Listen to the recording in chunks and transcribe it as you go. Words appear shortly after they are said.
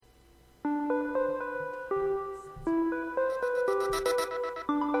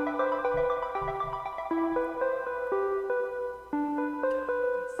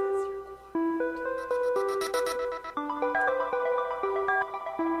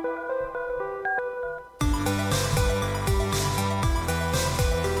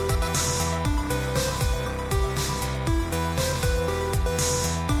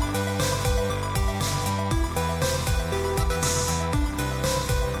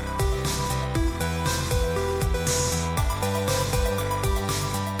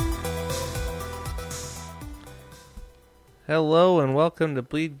Hello and welcome to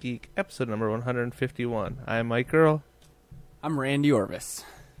Bleed Geek, episode number 151. I'm Mike Earl. I'm Randy Orvis.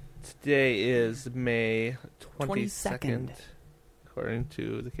 Today is May 22nd, 22nd. according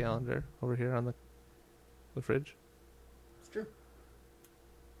to the calendar over here on the fridge. It's true.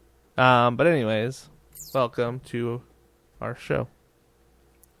 But anyways, welcome to our show.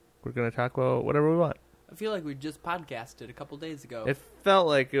 We're going to talk about whatever we want. I feel like we just podcasted a couple days ago. It felt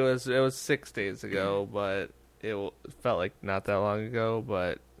like it was 6 days ago, but it felt like not that long ago,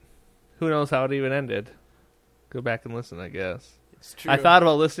 but who knows how it even ended. Go back and listen, I guess. It's true. I thought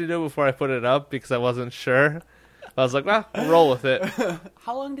about listening to it before I put it up because I wasn't sure. I was like, well, we'll roll with it.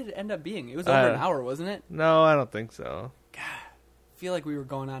 How long did it end up being? It was over an hour, wasn't it? No, I don't think so. God, I feel like we were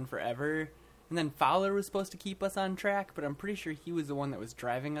going on forever. And then Fowler was supposed to keep us on track, but I'm pretty sure he was the one that was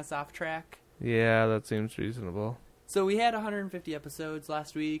driving us off track. Yeah, that seems reasonable. So we had 150 episodes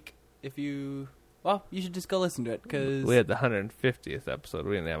last week. You should just go listen to it, because... We had the 150th episode.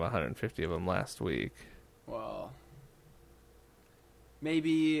 We didn't have 150 of them last week. Well,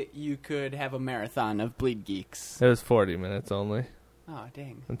 maybe you could have a marathon of Bleed Geeks. It was 40 minutes only. Oh,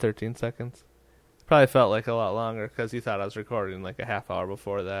 dang. And 13 seconds. Probably felt like a lot longer because you thought I was recording like a half hour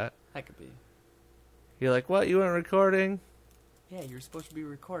before that. That could be. You're like, what? You weren't recording? Yeah, you're supposed to be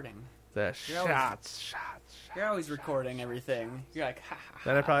recording. The You're shots. You're always recording everything. You're like, ha, ha, ha.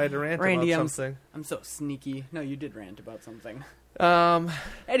 Then I probably had to rant Randy, about something. I'm so sneaky. No, you did rant about something. Anyways.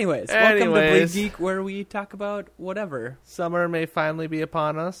 Anyways, welcome to Bleed Geek, where we talk about whatever. Summer may finally be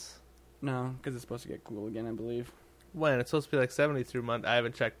upon us. No, because it's supposed to get cool again, I believe. When? It's supposed to be like 70 through Monday. I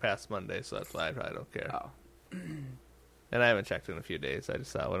haven't checked past Monday, so that's why I probably don't care. Oh. And I haven't checked in a few days. I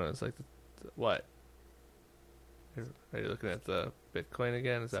just saw when it was like, what? Are you looking at the Bitcoin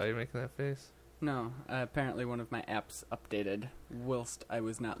again? Is that why you're making that face? No, apparently one of my apps updated whilst I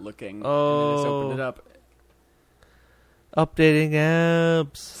was not looking. Oh. And I just opened it up. Updating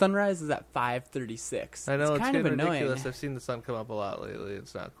apps. Sunrise is at 5:36. I know, it's kind of getting annoying. ridiculous. I've seen the sun come up a lot lately.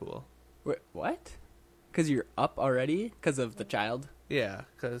 It's not cool. Wait, what? Because you're up already? Because of the child? Yeah,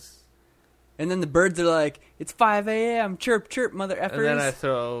 because... And then the birds are like, it's 5 a.m. Chirp, chirp, mother effers. And then I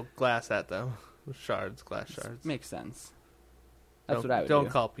throw glass at them. Glass shards. Makes sense. That's Don't, what I would don't do.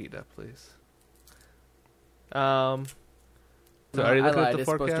 call PETA, please. So No, are you I looking at lied. the It's supposed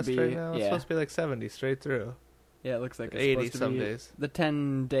to forecast be- right now? It's yeah. supposed to be like 70 straight through. Yeah, it looks like it's 80 supposed to some be. days. The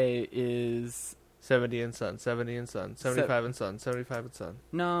 10-day is... 70 and sun, 70 and sun, 75 and sun, 75 and sun.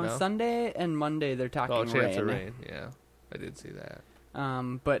 No, No? Sunday and Monday they're talking Oh, chance of rain. rain. Yeah, I did see that.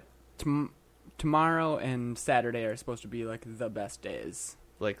 But tomorrow and Saturday are supposed to be like the best days.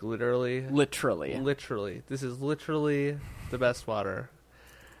 Like literally. Literally. Literally. This is literally the best water.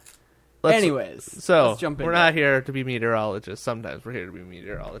 Anyways, So, let's jump in. we're not here to be meteorologists. Sometimes we're here to be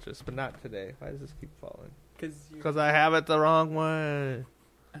meteorologists, but not today. Why does this keep falling? Because I have it the wrong way.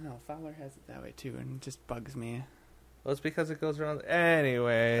 I know, Fowler has it that way too, and it just bugs me. Well, it's because it goes around.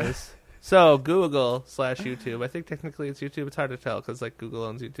 Anyways. So, Google/YouTube. I think technically it's YouTube. It's hard to tell because like Google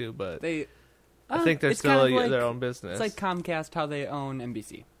owns YouTube, but I think they're it's still kind of like, their own business. It's like Comcast, how they own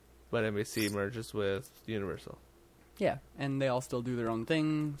NBC. But NBC merges with Universal. Yeah, and they all still do their own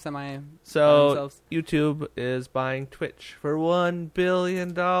thing, So, themselves. YouTube is buying Twitch for $1 billion.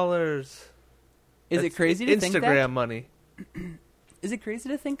 Is it That's crazy to think that? Instagram money. Is it crazy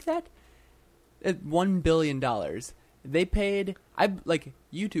to think that? At $1 billion. They paid...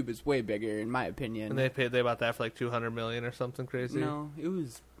 YouTube is way bigger, in my opinion. And they bought that for like $200 million or something crazy. No, it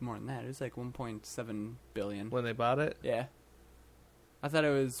was more than that. It was like 1.7 billion. When they bought it? Yeah. I thought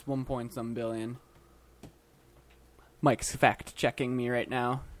it was 1 point some billion. Mike's fact-checking me right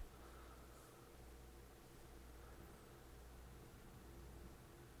now.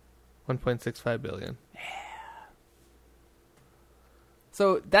 $1.65 billion.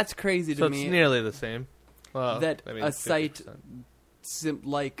 So that's crazy to So me. it's nearly the same. Well, that I mean, a site 50%.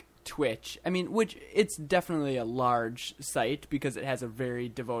 like Twitch, which it's definitely a large site because it has a very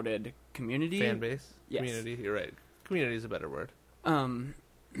devoted community. Fan base? Yes. Community, you're right. Community is a better word.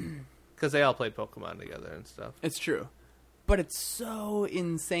 Because they all played Pokemon together and stuff. It's true. But it's so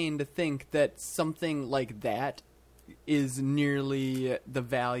insane to think that something like that is nearly the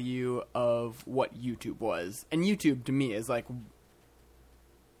value of what YouTube was. And YouTube to me is like,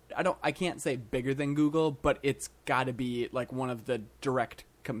 I can't say bigger than Google, but it's got to be like one of the direct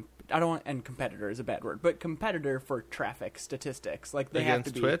and competitor is a bad word, but competitor for traffic statistics. Like they against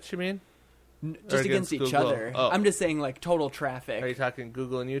have to be Twitch, you mean? Just against each Google? other. Oh. I'm just saying like total traffic. Are you talking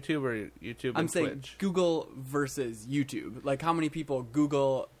Google and YouTube or YouTube and I'm saying Twitch? Google versus YouTube. Like how many people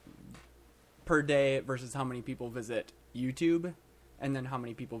Google per day versus how many people visit YouTube. and then how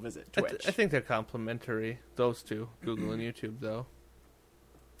many people visit Twitch. I think they're complementary, those two, Google and YouTube, though.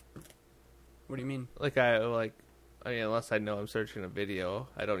 What do you mean? I mean, unless I know I'm searching a video,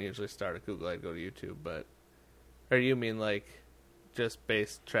 I don't usually start at Google. I'd go to YouTube, but... Or you mean, like, just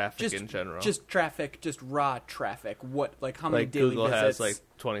base traffic in general? Just traffic, just raw traffic. What, like, how many daily Google visits? has, like,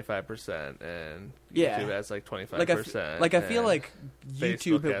 25%, and YouTube has, like, 25%. I feel like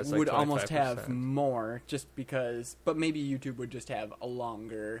YouTube Facebook has, like, would almost 25%. have more, just because... But maybe YouTube would just have a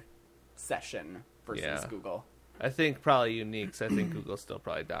longer session versus Google. I think probably uniques. I think Google's still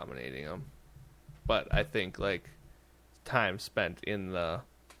probably dominating them. But I think, like, time spent in the...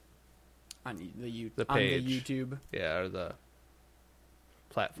 On the page. On the YouTube. Yeah, or the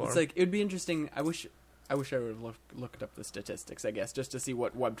platform. It's like, it would be interesting. I wish I would have looked up the statistics, I guess, just to see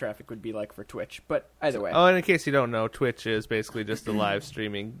what web traffic would be like for Twitch. But either way. Oh, and in case you don't know, Twitch is basically just a live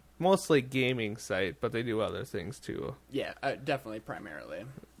streaming, mostly gaming site, but they do other things too. Yeah, definitely, primarily.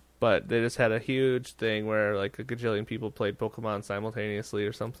 But they just had a huge thing where like a gajillion people played Pokemon simultaneously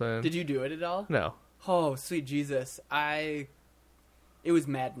or something. Did you do it at all? No. Oh, sweet Jesus. It was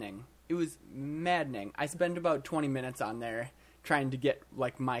maddening. It was maddening. I spent about 20 minutes on there trying to get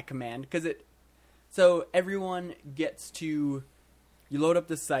like my command, so everyone gets to, you load up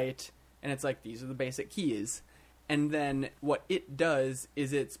the site and it's like, these are the basic keys, and then what it does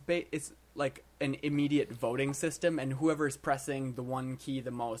is it's like an immediate voting system, and whoever's pressing the one key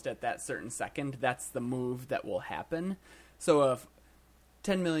the most at that certain second, that's the move that will happen. So if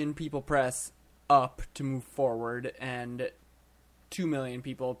 10 million people press up to move forward and 2 million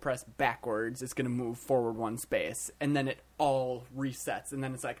people press backwards, it's going to move forward one space, and then it all resets, and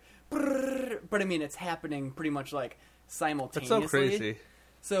then it's like, brrr, but I mean, it's happening pretty much like simultaneously. That's so crazy.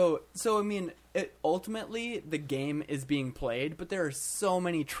 So I mean, ultimately the game is being played, but there are so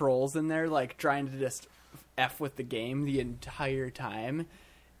many trolls in there, like trying to just F with the game the entire time,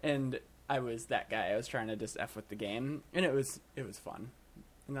 and I was that guy. I was trying to just F with the game, and it was fun,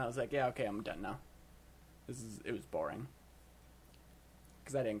 and I was like, yeah, okay, I'm done now. It was boring.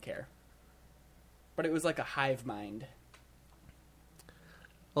 Because I didn't care. But it was like a hive mind.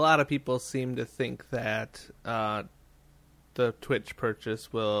 A lot of people seem to think that the Twitch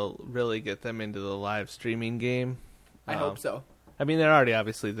purchase will really get them into the live streaming game. I hope so. I mean, they're already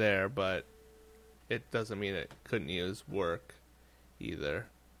obviously there, but it doesn't mean it couldn't use work either.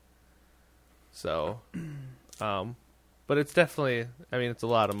 So, but it's definitely, I mean, it's a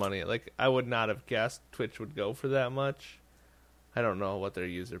lot of money. Like, I would not have guessed Twitch would go for that much. I don't know what their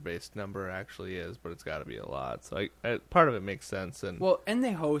user-based number actually is, but it's got to be a lot. So part of it makes sense. And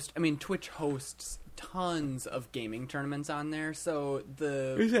Twitch hosts tons of gaming tournaments on there. So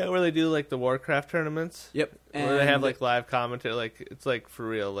is that where they do like the Warcraft tournaments? Yep. Where they have like live commentary, like it's like for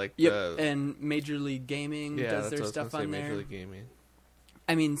real, like yep. And Major League Gaming does their stuff on there. Major League Gaming.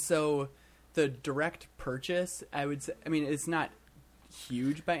 I mean, so the direct purchase, I would say, I mean, it's not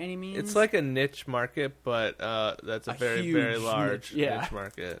huge by any means. It's like a niche market, but that's a very, huge, very large niche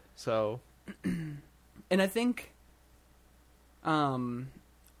market. So, and I think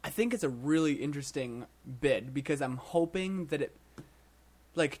it's a really interesting bid, because I'm hoping that it,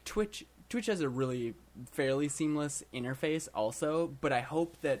 like Twitch has a really fairly seamless interface also, but I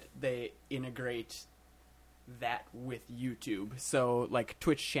hope that they integrate that with YouTube. So like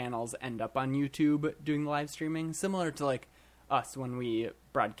Twitch channels end up on YouTube doing live streaming, similar to like us when we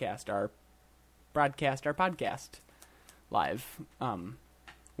broadcast our podcast live,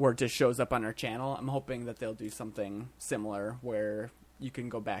 where it just shows up on our channel. I'm hoping that they'll do something similar where you can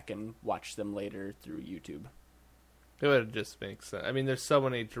go back and watch them later through YouTube. It would just make sense. I mean, there's so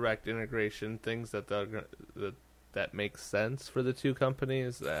many direct integration things that that makes sense for the two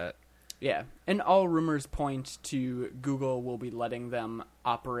companies. That yeah, and all rumors point to Google will be letting them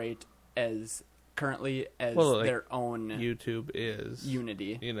operate as currently as their own. YouTube is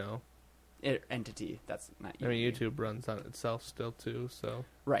Unity, entity. That's not Unity. I mean, YouTube runs on itself still too, so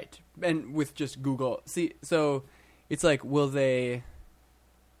right. And with just Google, so it's like, will they?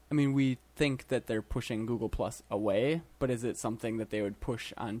 I mean, we think that they're pushing Google Plus away, but is it something that they would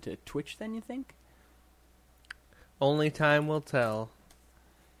push onto Twitch then, you think? Only time will tell.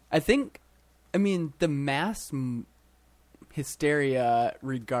 I mean, the mass hysteria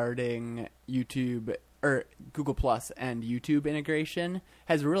regarding YouTube or Google Plus and YouTube integration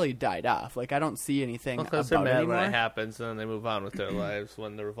has really died off. Like, I don't see anything about it anymore. They're mad when it happens, and then they move on with their lives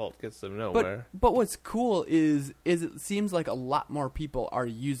when the revolt gets them nowhere. But what's cool is it seems like a lot more people are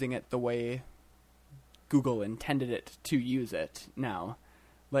using it the way Google intended it to use it now.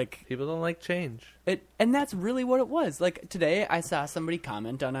 Like, people don't like change. And that's really what it was. Like, today I saw somebody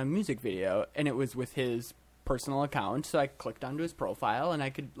comment on a music video, and it was with his personal account, so I clicked onto his profile, and I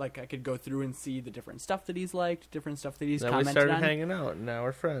could go through and see the different stuff that he's liked, different stuff that he's Then we commented started on. hanging out, and now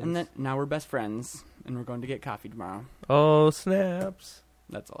we're friends. And then now we're best friends, and we're going to get coffee tomorrow. Oh, snaps.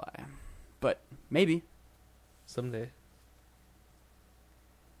 That's a lie. But maybe. Someday.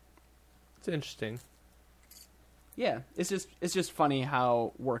 It's interesting. Yeah, it's just funny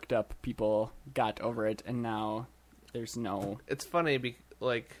how worked up people got over it, and now there's no... It's funny,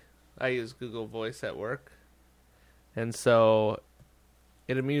 like, I use Google Voice at work, and so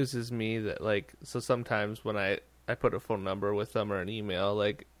it amuses me that, like, so sometimes when I put a phone number with them or an email,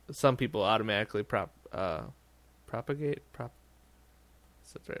 like, some people automatically propagate.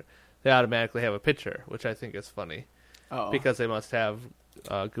 They automatically have a picture, which I think is funny. Oh. Because they must have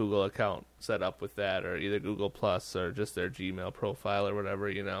a Google account set up with that, or either Google Plus or just their Gmail profile or whatever,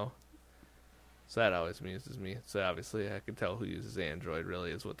 you know. So that always amuses me. So obviously I can tell who uses Android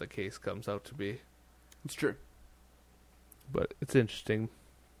really is what the case comes out to be. It's true. But it's interesting.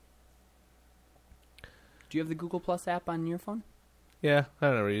 Do you have the Google Plus app on your phone? Yeah,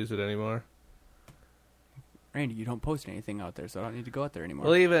 I never use it anymore. Randy, you don't post anything out there, so I don't need to go out there anymore.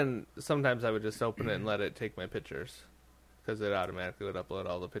 Well, even sometimes I would just open it and let it take my pictures. Because it automatically would upload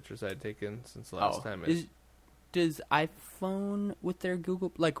all the pictures I had taken since the last time. Does iPhone with their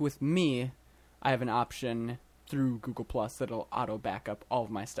Google... Like with me, I have an option through Google Plus that'll auto backup all of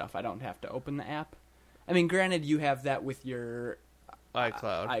my stuff. I don't have to open the app. I mean, granted, you have that with your...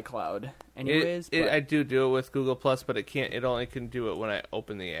 iCloud. Anyways, I do it with Google Plus, but it only can do it when I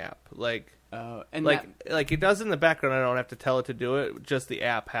open the app. Like it does in the background. I don't have to tell it to do it. Just the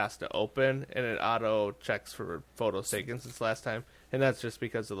app has to open, and it auto checks for photos taken since last time. And that's just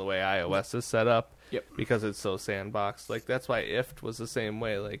because of the way iOS is set up. Yep. Because it's so sandboxed. Like that's why IFT was the same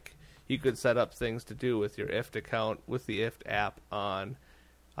way. Like you could set up things to do with your IFT account with the IFT app on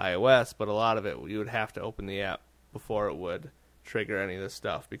iOS, but a lot of it you would have to open the app before it would trigger any of this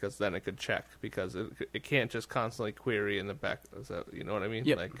stuff, because then it could check, because it can't just constantly query in the back. You know what I mean?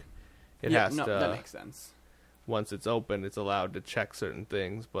 Yep. Like it has to. That makes sense. Once it's open, it's allowed to check certain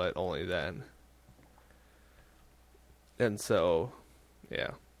things, but only then. And so,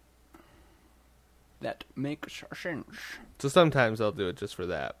 yeah. That makes sense. So sometimes I'll do it just for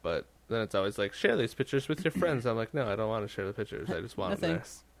that, but then it's always like, share these pictures with your friends. I'm like, no, I don't want to share the pictures. I just want them there.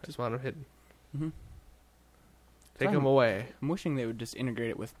 I just want them hidden. Mm-hmm. Take them away. I'm wishing they would just integrate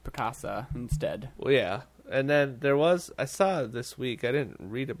it with Picasa instead. Well, yeah. And then I saw this week, I didn't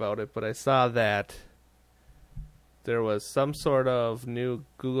read about it, but I saw that there was some sort of new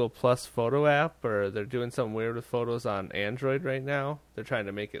Google Plus photo app, or they're doing something weird with photos on Android right now. They're trying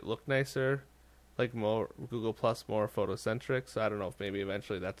to make it look nicer, like more Google Plus, more photocentric. So I don't know if maybe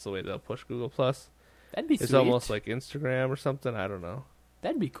eventually that's the way they'll push Google Plus. That'd be sweet. It's almost like Instagram or something. I don't know.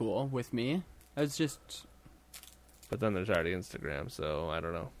 That'd be cool with me. It's just... But then there's already Instagram, so I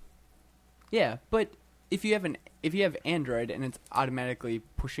don't know. Yeah, but if you have Android and it's automatically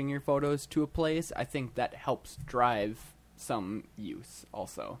pushing your photos to a place, I think that helps drive some use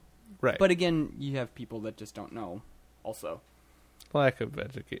also. Right. But again, you have people that just don't know also. Lack of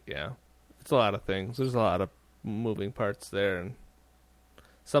education, yeah. It's a lot of things. There's a lot of moving parts there, and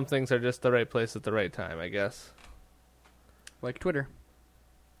some things are just the right place at the right time, I guess. Like Twitter.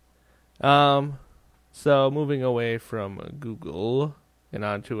 So moving away from Google and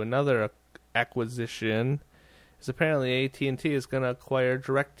on to another acquisition is apparently AT&T is going to acquire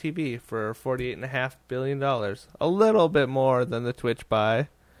DirecTV for $48.5 billion. A little bit more than the Twitch buy,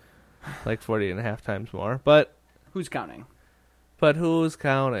 like 48.5 times more. But who's counting? But who's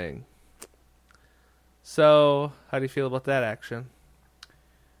counting? So how do you feel about that action?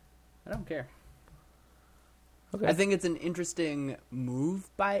 I don't care. Okay. I think it's an interesting move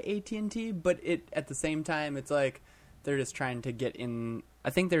by AT&T, but at the same time, it's like they're just trying to get in. I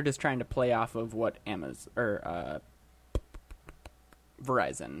think they're just trying to play off of what Amazon or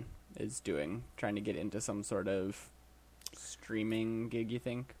Verizon is doing, trying to get into some sort of streaming gig. You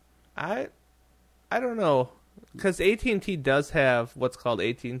think? I don't know, because AT&T does have what's called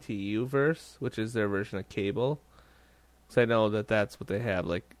AT&T Uverse, which is their version of cable. So I know that's what they have,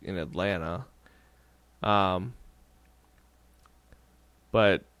 like in Atlanta.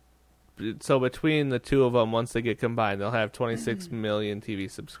 But so between the two of them, once they get combined, they'll have 26 million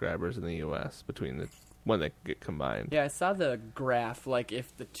TV subscribers in the U.S. when they get combined. Yeah, I saw the graph. Like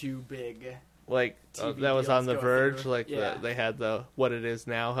if the two big, like that was on The Verge. Through. Like they had what it is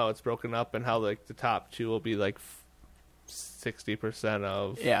now, how it's broken up, and how like the top two will be like 60%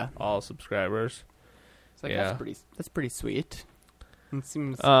 of all subscribers. It's like that's pretty sweet. It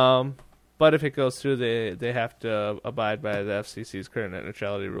seems. But if it goes through, they have to abide by the FCC's current net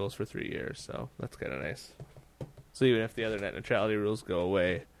neutrality rules for 3 years. So that's kind of nice. So even if the other net neutrality rules go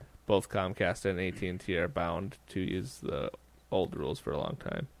away, both Comcast and AT&T are bound to use the old rules for a long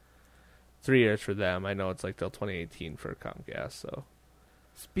time. 3 years for them. I know it's like till 2018 for Comcast. So,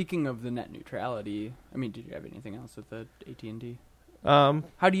 Speaking of the net neutrality, I mean, did you have anything else with the AT&T?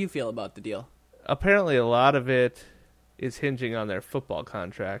 How do you feel about the deal? Apparently, a lot of it is hinging on their football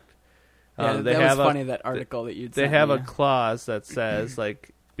contract. Yeah, that was funny, that article that you'd They sent have me. a clause that says,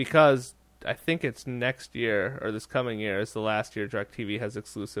 like, because I think it's next year or this coming year is the last year DirecTV has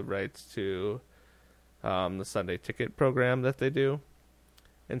exclusive rights to the Sunday Ticket program that they do.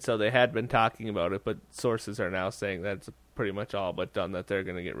 And so they had been talking about it, but sources are now saying that it's pretty much all but done, that they're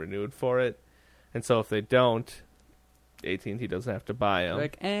going to get renewed for it. And so if they don't, AT&T doesn't have to buy them.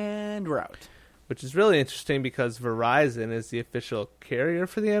 And we're out. Which is really interesting because Verizon is the official carrier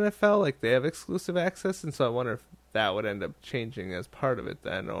for the NFL. Like, they have exclusive access, and so I wonder if that would end up changing as part of it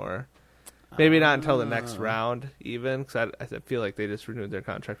then, or maybe not until the next round even, because I feel like they just renewed their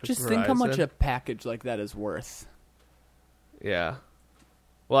contract with Verizon. Just think how much a package like that is worth. Yeah.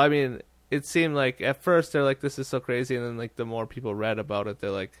 Well, I mean, it seemed like at first they're like, this is so crazy, and then like the more people read about it, they're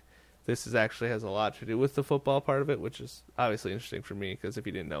like, this is actually has a lot to do with the football part of it, which is obviously interesting for me, because if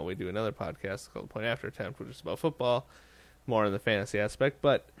you didn't know, we do another podcast called Point After Attempt, which is about football, more in the fantasy aspect.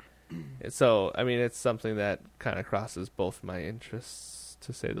 But so, I mean, it's something that kind of crosses both my interests,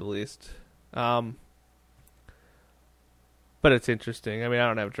 to say the least. But it's interesting. I mean, I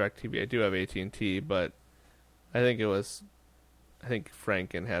don't have DirecTV. I do have AT&T, but I think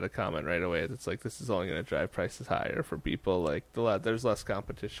Franken had a comment right away that's like, this is only going to drive prices higher for people. Like, there's less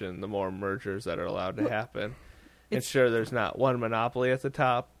competition, the more mergers that are allowed to happen. And sure, there's not one monopoly at the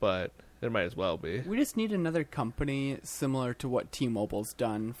top, but there might as well be. We just need another company similar to what T-Mobile's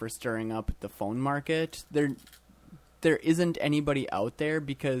done for stirring up the phone market. There isn't anybody out there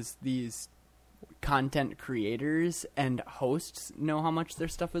because these content creators and hosts know how much their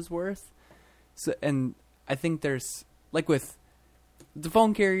stuff is worth. So, and I think there's, like with the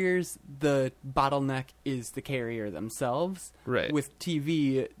phone carriers, the bottleneck is the carrier themselves. Right. With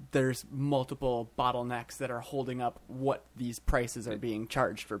TV, there's multiple bottlenecks that are holding up what these prices are being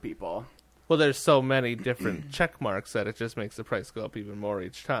charged for people. Well, there's so many different check marks that it just makes the price go up even more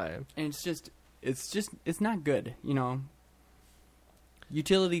each time. And it's not good, you know.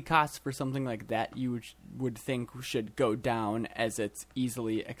 Utility costs for something like that you would think should go down as it's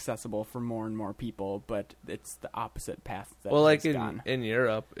easily accessible for more and more people, but it's the opposite path that like has gone. in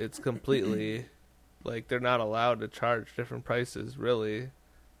Europe, it's completely like they're not allowed to charge different prices really,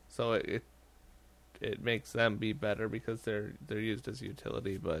 so it makes them be better because they're used as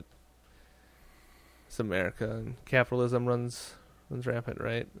utility. But it's America, and capitalism runs rampant,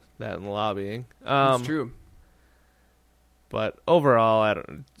 right? That and lobbying. That's true. But overall,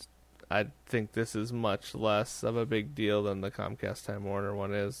 I think this is much less of a big deal than the Comcast Time Warner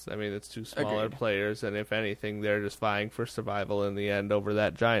one is. I mean, it's two smaller Agreed. players, and if anything, they're just vying for survival in the end over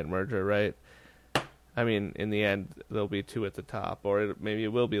that giant merger, right? I mean, in the end, there'll be two at the top, or maybe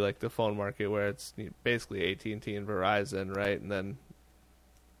it will be like the phone market where it's basically AT&T and Verizon, right? And then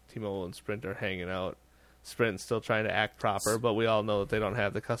T-Mobile and Sprint are hanging out. Sprint's still trying to act proper, but we all know that they don't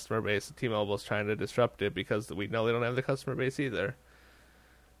have the customer base. T-Mobile's trying to disrupt it because we know they don't have the customer base either.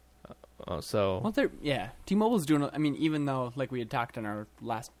 T-Mobile's doing. I mean, even though, like we had talked in our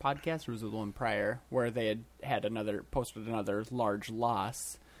last podcast, or was it the one prior, where they had posted another large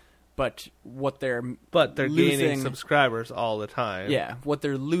loss, but they're losing, gaining subscribers all the time. Yeah, what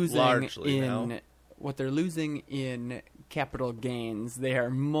they're losing largely in capital gains, they are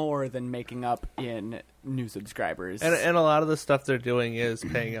more than making up in new subscribers. And a lot of the stuff they're doing is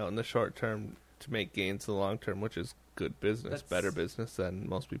paying out in the short term to make gains in the long term, which is good business, better business than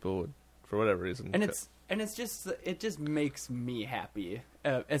most people would, for whatever reason. And it just makes me happy,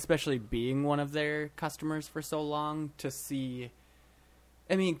 especially being one of their customers for so long, to see.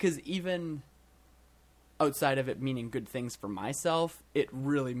 I mean, because even outside of it meaning good things for myself, it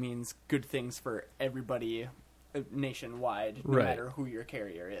really means good things for everybody nationwide, no matter who your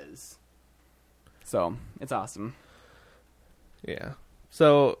carrier is. So, it's awesome. Yeah.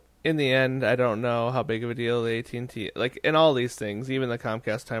 So, in the end, I don't know how big of a deal the AT&T... Like, in all these things, even the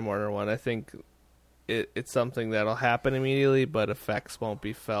Comcast Time Warner one, I think it's something that'll happen immediately, but effects won't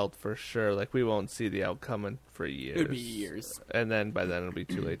be felt for sure. Like, we won't see the outcome for years. It would be years. And then, by then, it'll be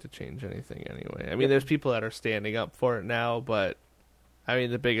too late to change anything anyway. I mean, there's people that are standing up for it now, but... I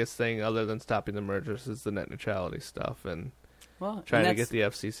mean, the biggest thing, other than stopping the mergers, is the net neutrality stuff, and trying to get the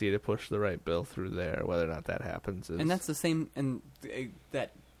FCC to push the right bill through there. Whether or not that happens is... And that's the same, and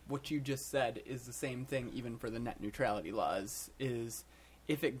that what you just said is the same thing even for the net neutrality laws, is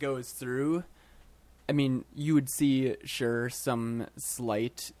if it goes through, I mean, you would see, sure, some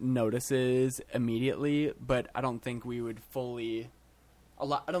slight notices immediately, but I don't think we would fully...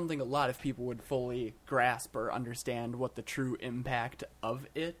 I don't think a lot of people would fully grasp or understand what the true impact of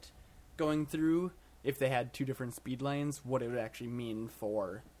it going through, if they had two different speed lanes, what it would actually mean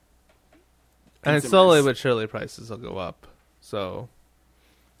for consumers. And slowly but surely prices will go up. So...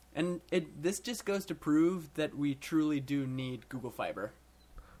 And this just goes to prove that we truly do need Google Fiber.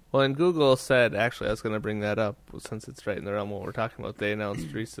 Well, and Google said, actually, I was going to bring that up since it's right in the realm of what we're talking about. They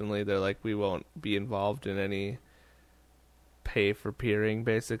announced recently, they're like, we won't be involved in any pay for peering,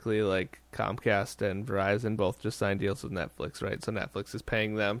 basically. Like Comcast and Verizon both just signed deals with Netflix, right? So Netflix is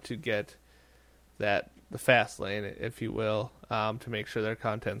paying them to get the fast lane, if you will, to make sure their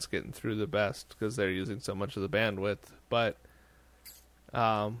content's getting through the best because they're using so much of the bandwidth. But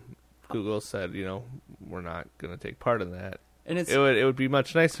Google said, we're not going to take part in that. And it would be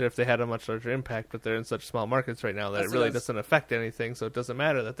much nicer if they had a much larger impact, but they're in such small markets right now that it really doesn't affect anything, so it doesn't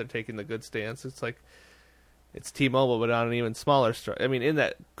matter that they're taking the good stance. It's like, it's T-Mobile, but on an even smaller I mean, in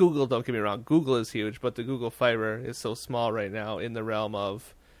that, Google, don't get me wrong, Google is huge, but the Google Fiber is so small right now in the realm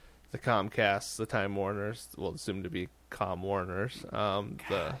of the Comcasts, the Time Warners, well, soon to be Com Warners.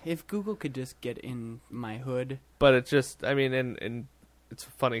 If Google could just get in my hood. But it's just, I mean, and it's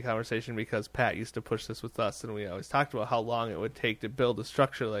a funny conversation because Pat used to push this with us, and we always talked about how long it would take to build a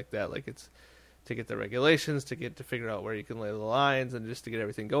structure like that. Like, it's to get the regulations, to figure out where you can lay the lines, and just to get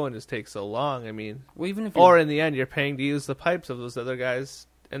everything going just takes so long. I mean, well, even if or in the end, you're paying to use the pipes of those other guys,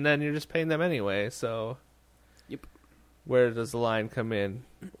 and then you're just paying them anyway. So, yep. Where does the line come in?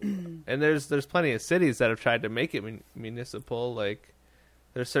 And there's plenty of cities that have tried to make it municipal. Like,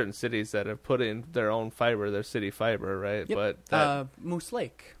 there's certain cities that have put in their own fiber, their city fiber, right? Yep. But Moose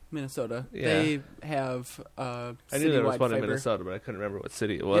Lake, Minnesota, they have I knew there was one in Minnesota, but I couldn't remember what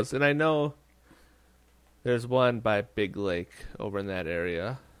city it was. Yep. And I know there's one by Big Lake over in that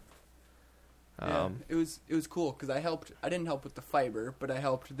area. It was cool because I didn't help with the fiber, but I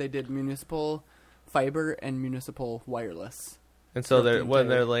helped. They did municipal fiber and municipal wireless. And so when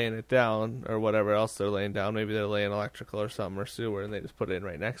they're laying it down or whatever else they're laying down, maybe they're laying electrical or something or sewer, and they just put it in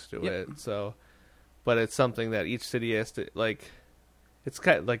right next to it. So, but it's something that each city has to, like, it's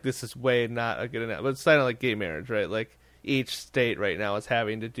kind of like, this is way not a good enough, but it's kind of like gay marriage, right? Like, each state right now is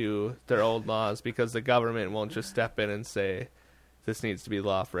having to do their own laws because the government won't just step in and say this needs to be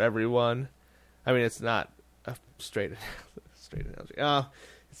law for everyone. I mean, it's not a straight analogy. Oh,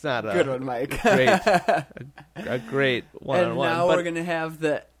 it's not a good one, Mike. a great one-on-one. And now we're gonna have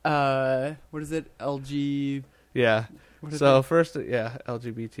the what is it? LG. Yeah. So first,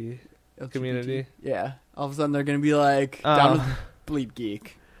 LGBT community. Yeah. All of a sudden, they're gonna be like down with Bleed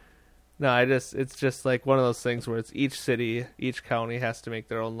Geek. No, it's just like one of those things where it's each city, each county has to make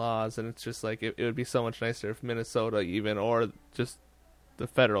their own laws, and it's just like it would be so much nicer if Minnesota even, or just the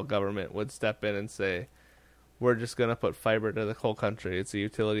federal government would step in and say, we're just going to put fiber to the whole country. It's a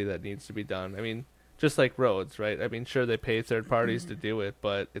utility that needs to be done. I mean, just like roads, right? I mean, sure, they pay third parties to do it,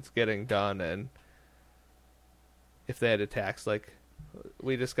 but it's getting done, and if they had a tax, like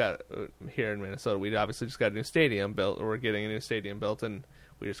we just got here in Minnesota, we obviously just got a new stadium built, or we're getting a new stadium built, and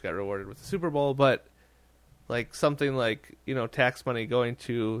we just got rewarded with the Super Bowl, but like something like, tax money going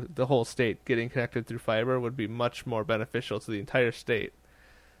to the whole state, getting connected through fiber would be much more beneficial to the entire state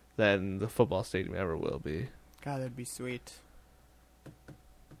than the football stadium ever will be. God, that'd be sweet.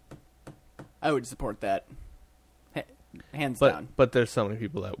 I would support that. Hands down. But there's so many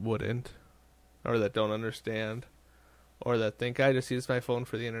people that wouldn't, or that don't understand, or that think I just use my phone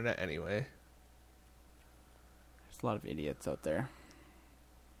for the internet anyway. There's a lot of idiots out there.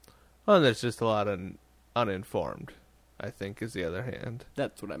 Well, and there's just a lot of uninformed, I think, is the other hand.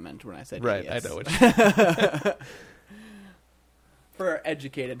 That's what I meant when I said right, idiots. I know what you For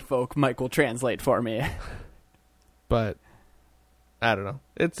educated folk, Mike will translate for me. But, I don't know.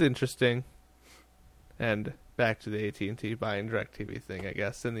 It's interesting. And back to the AT&T buying DirecTV thing, I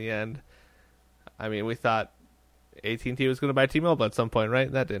guess, in the end. I mean, we thought AT&T was going to buy T-Mobile at some point, right?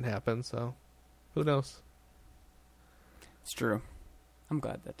 That didn't happen, so who knows? It's true. I'm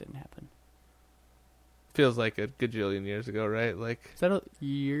glad that didn't happen. Feels like a gajillion years ago, right? Like, is that a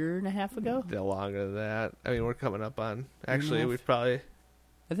year and a half ago? No longer than that. I mean, we're coming up on... Actually, we've probably...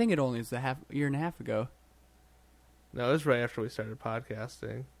 I think it only was year and a half ago. No, it was right after we started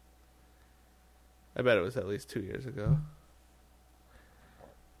podcasting. I bet it was at least 2 years ago.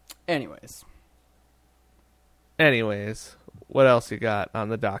 Anyways, what else you got on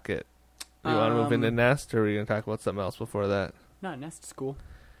the docket? You want to move into Nest, or are we going to talk about something else before that? No, Nest is cool.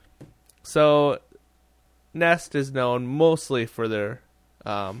 So, Nest is known mostly for their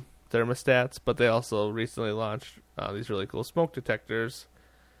thermostats, but they also recently launched these really cool smoke detectors.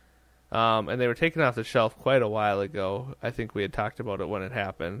 And they were taken off the shelf quite a while ago. I think we had talked about it when it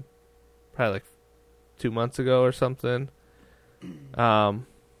happened, probably like 2 months ago or something. But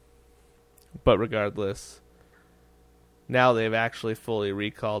regardless, now they've actually fully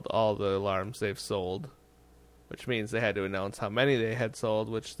recalled all the alarms they've sold, which means they had to announce how many they had sold,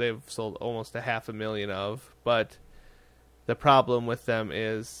 which they've sold almost 500,000 of. But the problem with them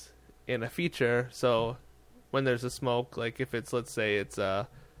is in a feature. So when there's a smoke, like if it's, let's say it's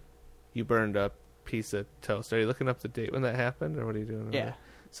you burned a piece of toast. Are you looking up the date when that happened, or what are you doing? Yeah.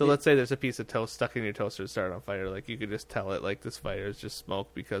 So let's say there's a piece of toast stuck in your toaster and started on fire. Like, you could just tell it, like, this fire is just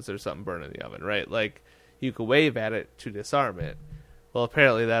smoke because there's something burning in the oven, right? Like, you could wave at it to disarm it. Well,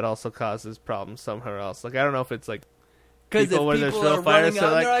 apparently that also causes problems somewhere else. Like, I don't know if it's, like, people where there's real fire, so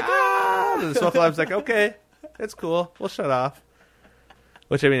they're like, ah! And the smoke alarm's like, okay, it's cool. We'll shut off.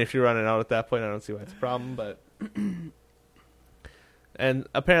 Which, I mean, if you're running out at that point, I don't see why it's a problem, but... And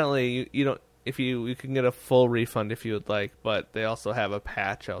apparently, you don't... If you can get a full refund if you would like, but they also have a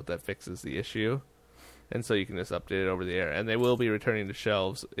patch out that fixes the issue, and so you can just update it over the air. And they will be returning to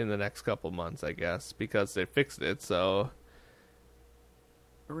shelves in the next couple months, I guess, because they fixed it. So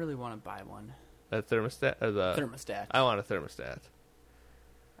I really want to buy one. A thermostat or the Thermostat. I want a thermostat.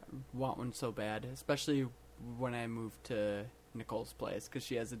 I want one so bad, especially when I move to Nicole's place because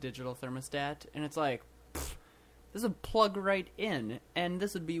she has a digital thermostat, and it's like. This would plug right in, and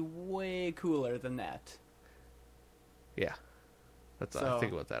this would be way cooler than that. Yeah. I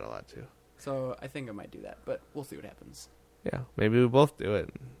think about that a lot, too. So I think I might do that, but we'll see what happens. Yeah, maybe we both do it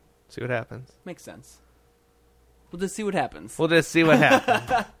and see what happens. Makes sense. We'll just see what happens.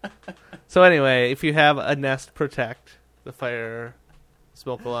 So anyway, if you have a Nest Protect, the fire,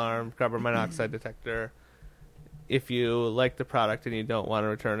 smoke alarm, carbon monoxide detector... If you like the product and you don't want to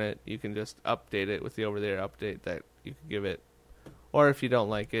return it, you can just update it with the over-the-air update that you can give it. Or if you don't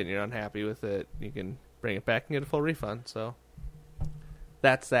like it and you're unhappy with it, you can bring it back and get a full refund. So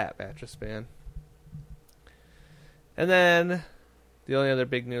that's that, Mattress Fan. And then the only other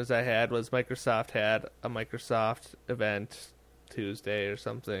big news I had was Microsoft had a Microsoft event Tuesday or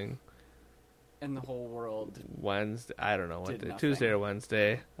something. And the whole world Wednesday, I don't know what day, nothing. Tuesday or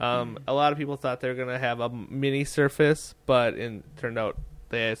Wednesday. A lot of people thought they were going to have a mini Surface, but it turned out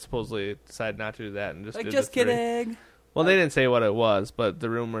they supposedly decided not to do that and just like did just the 3. kidding. Well, they didn't say what it was, but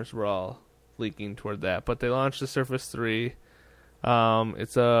the rumors were all leaking toward that. But they launched the Surface 3.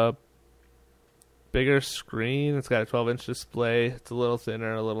 It's a bigger screen. It's got a 12-inch display. It's a little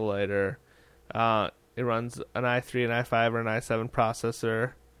thinner, a little lighter. It runs an i3, an i5, or an i7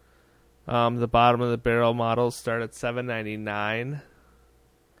 processor. The bottom of the barrel models start at $799,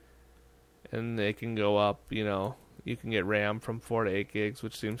 and they can go up. You can get RAM from 4 to 8 gigs,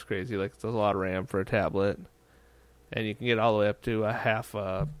 which seems crazy. Like, it's a lot of RAM for a tablet, and you can get all the way up to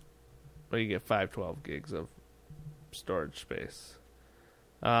you get 512 gigs of storage space.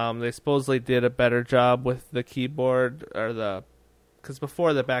 They supposedly did a better job with the keyboard, because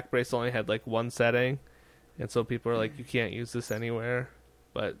before the back brace only had like one setting, and so people are like, you can't use this anywhere,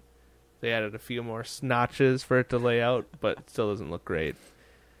 but they added a few more notches for it to lay out, but it still doesn't look great.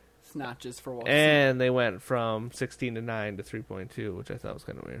 Notches for what? And they went from 16 to 9 to 3.2, which I thought was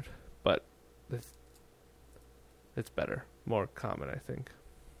kind of weird. But it's better. More common, I think.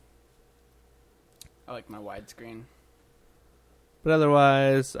 I like my widescreen. But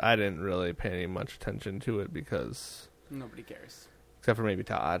otherwise, I didn't really pay any much attention to it because... Nobody cares. Except for maybe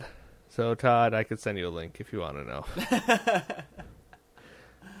Todd. So, Todd, I could send you a link if you want to know.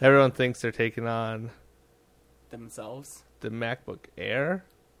 Everyone thinks they're taking on themselves, the MacBook Air,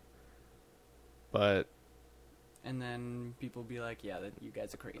 but and then people be like, "Yeah, that you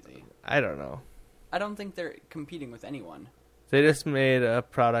guys are crazy." I don't know. I don't think they're competing with anyone. They just made a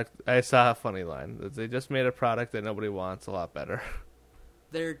product. I saw a funny line. They just made a product that nobody wants a lot better.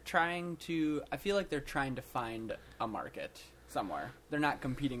 They're trying to. I feel like they're trying to find a market somewhere. They're not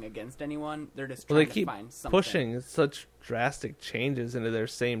competing against anyone. They're just trying to find something. Pushing such drastic changes into their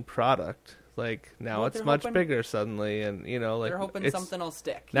same product. Like, now it's much bigger suddenly, and like they're hoping something will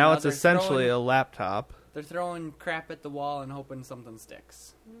stick. Now it's essentially a laptop. They're throwing crap at the wall and hoping something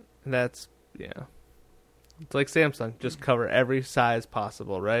sticks. And that's it's like Samsung, just cover every size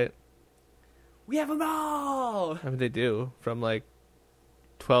possible, right? We have them all. I mean, they do, from like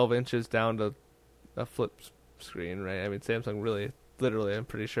 12 inches down to a flip screen, right? I mean, Samsung really, literally, I'm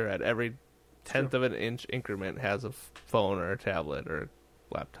pretty sure at every tenth of an inch increment has a phone or a tablet or a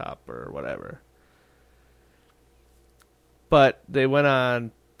laptop or whatever. But they went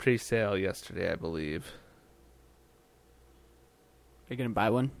on pre-sale yesterday, I believe. you going to buy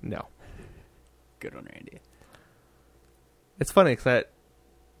one? No. Good one, Randy. It's funny because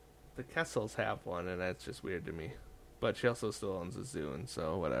the Kessels have one, and that's just weird to me. But she also still owns a Zune,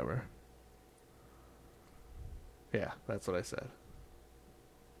 so whatever. Yeah, that's what I said.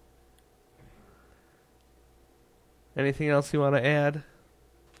 Anything else you want to add,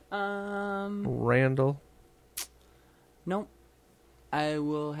 Randall? Nope. I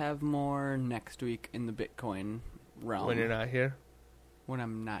will have more next week in the Bitcoin realm. When you're not here? When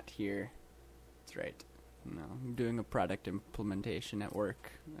I'm not here. That's right. No, I'm doing a product implementation at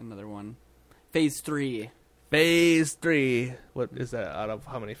work. Another one. Phase 3. Phase 3. What is that out of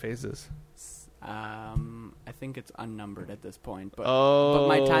how many phases? I think it's unnumbered at this point, but Oh. but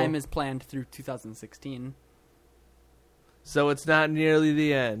my time is planned through 2016. So it's not nearly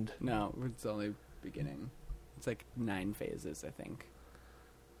the end. No, it's only beginning. It's like 9 phases, I think.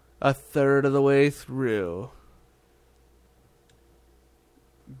 A third of the way through.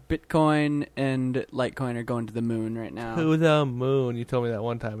 Bitcoin and Litecoin are going to the moon right now. To the moon. You told me that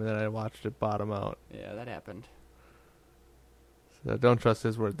one time, and then I watched it bottom out. Yeah, that happened. So don't trust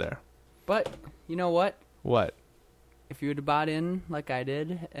his word there. But, you know what? What? If you would have bought in like I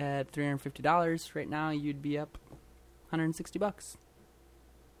did at $350 right now, you'd be up $160.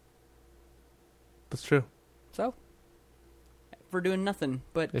 That's true. So, we're doing nothing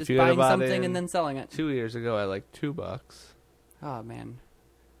but If just you would've buying bought something in and then selling it. 2 years ago, I like $2. Oh, man.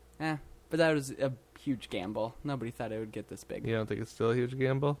 But that was a huge gamble. Nobody thought it would get this big. You don't think it's still a huge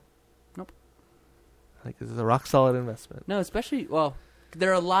gamble? Nope. I think this is a rock solid investment. No, especially, well,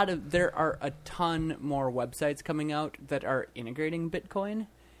 there are a ton more websites coming out that are integrating Bitcoin.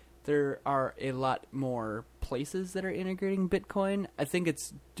 There are a lot more places that are integrating Bitcoin. I think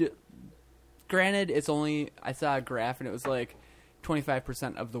it's, granted, it's only, I saw a graph and it was like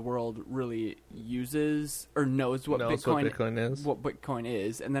 25% of the world really uses or knows what Bitcoin is. What Bitcoin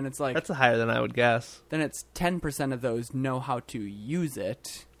is, and then it's like That's higher than I would guess. then it's 10% of those know how to use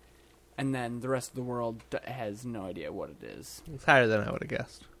it, and then the rest of the world has no idea what it is. It's higher than I would have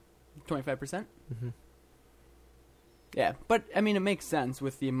guessed. 25%? Mm-hmm. Yeah, but I mean, it makes sense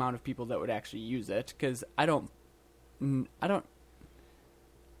with the amount of people that would actually use it, because I've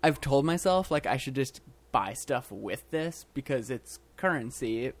told myself, like, I should just buy stuff with this because it's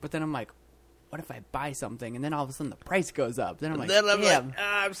currency, but then I'm like, what if I buy something and then all of a sudden the price goes up? Then I'm like, damn.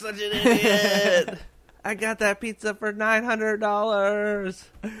 I'm such an idiot. I got that pizza for $900.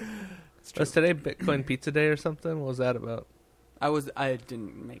 Was today Bitcoin Pizza Day or something? What was that about? I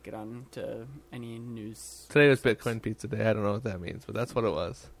didn't make it on to any news. Today was Bitcoin Pizza Day. I don't know what that means, but that's what it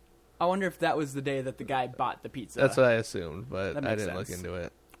was. I wonder if that was the day that the guy bought the pizza. That's what I assumed, but That I makes didn't look sense. into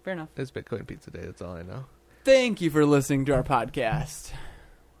it. Fair enough. It's Bitcoin Pizza Day. That's all I know. Thank you for listening to our podcast.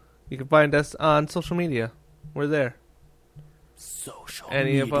 You can find us on social media. We're there. Social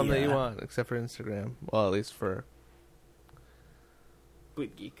Any media. of them that you want, except for Instagram. Well, at least for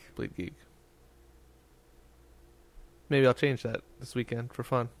Bleed Geek. Bleed Geek. Maybe I'll change that this weekend for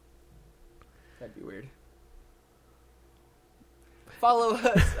fun. That'd be weird. Follow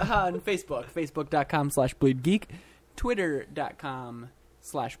us on Facebook, facebook.com/bleedgeek,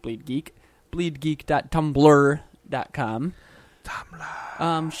 twitter.com/bleedgeek,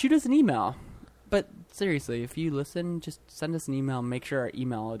 bleedgeek.tumblr.com. Shoot us an email. But seriously, if you listen, just send us an email. Make sure our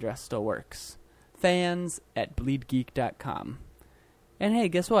email address still works. fans@bleedgeek.com. And hey,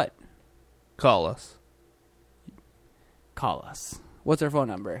 guess what? Call us. Call us. What's our phone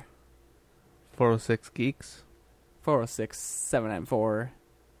number? 406 Geeks.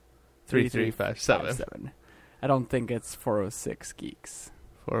 406-794-3357. I don't think it's 406 Geeks.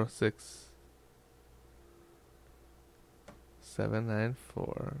 406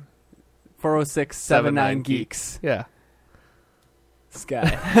 794 406-79 Geeks. Yeah.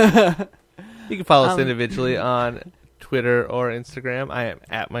 Sky. You can follow us individually on Twitter or Instagram. I am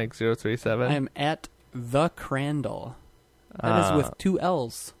at Mike037. I am at the Crandall. That is with 2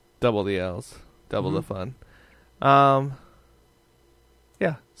 L's. Double the L's. Double the fun. Yeah.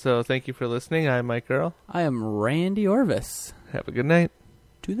 So thank you for listening. I'm Mike Earl. I am Randy Orvis. Have a good night.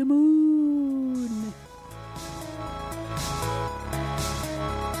 To the moon.